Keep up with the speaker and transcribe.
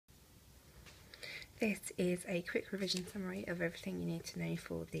This is a quick revision summary of everything you need to know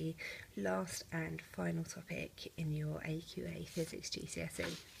for the last and final topic in your AQA Physics GCSE.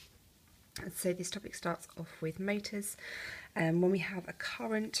 So this topic starts off with motors. When we have a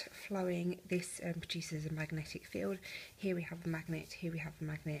current flowing, this produces a magnetic field. Here we have a magnet, here we have a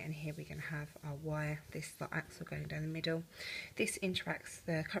magnet, and here we're going to have our wire. This is the axle going down the middle. This interacts,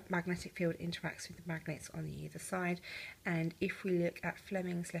 the magnetic field interacts with the magnets on the either side. And if we look at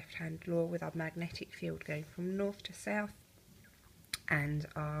Fleming's left-hand law with our magnetic field going from north to south and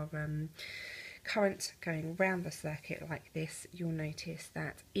our current going round the circuit like this, you'll notice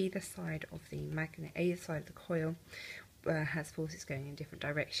that either side of the magnet, either side of the coil has forces going in different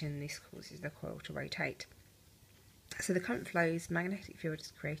direction. This causes the coil to rotate. So the current flows, magnetic field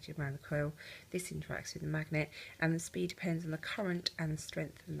is created around the coil, this interacts with the magnet, and the speed depends on the current and the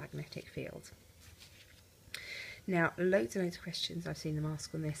strength of the magnetic field. Now, loads and loads of questions I've seen them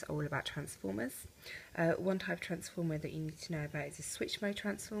ask on this are all about transformers. One type of transformer that you need to know about is a switch mode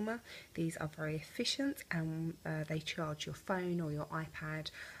transformer. These are very efficient and they charge your phone or your iPad,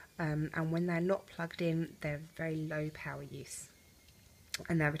 and when they're not plugged in, they're very low power use,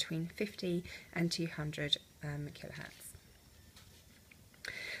 and they're between 50 and 200 kilohertz.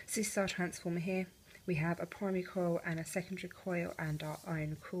 So this is our transformer here. We have a primary coil and a secondary coil and our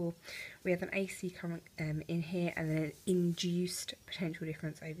iron core. We have an AC current in here, and then an induced potential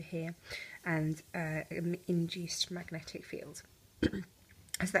difference over here, and an induced magnetic field.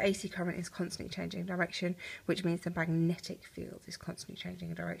 So the AC current is constantly changing direction, which means the magnetic field is constantly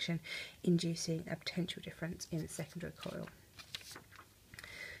changing direction, inducing a potential difference in the secondary coil.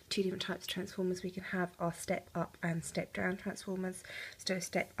 Two different types of transformers we can have are step up and step down transformers. So a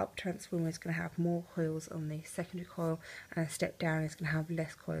step up transformer is going to have more coils on the secondary coil, and a step down is going to have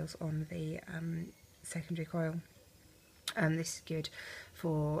less coils on the secondary coil. This is good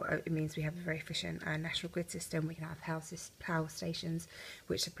for, it means we have a very efficient national grid system. We can have power stations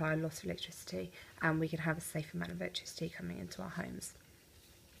which supply a lot of electricity, and we can have a safe amount of electricity coming into our homes.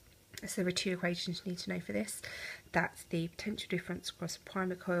 So there are two equations you need to know for this. That's the potential difference across the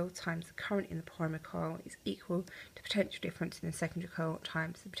primary coil times the current in the primary coil is equal to potential difference in the secondary coil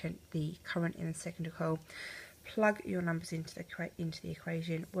times the current in the secondary coil. Plug your numbers into the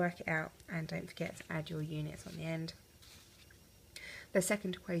equation, work it out, and don't forget to add your units on the end. The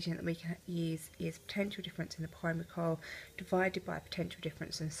second equation that we can use is potential difference in the primary coil divided by potential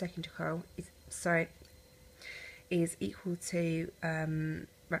difference in the secondary coil is equal to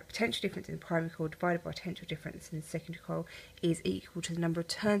potential difference in the primary coil divided by potential difference in the secondary coil is equal to the number of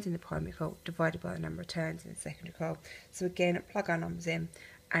turns in the primary coil divided by the number of turns in the secondary coil. So again, plug our numbers in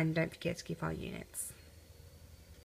and don't forget to give our units.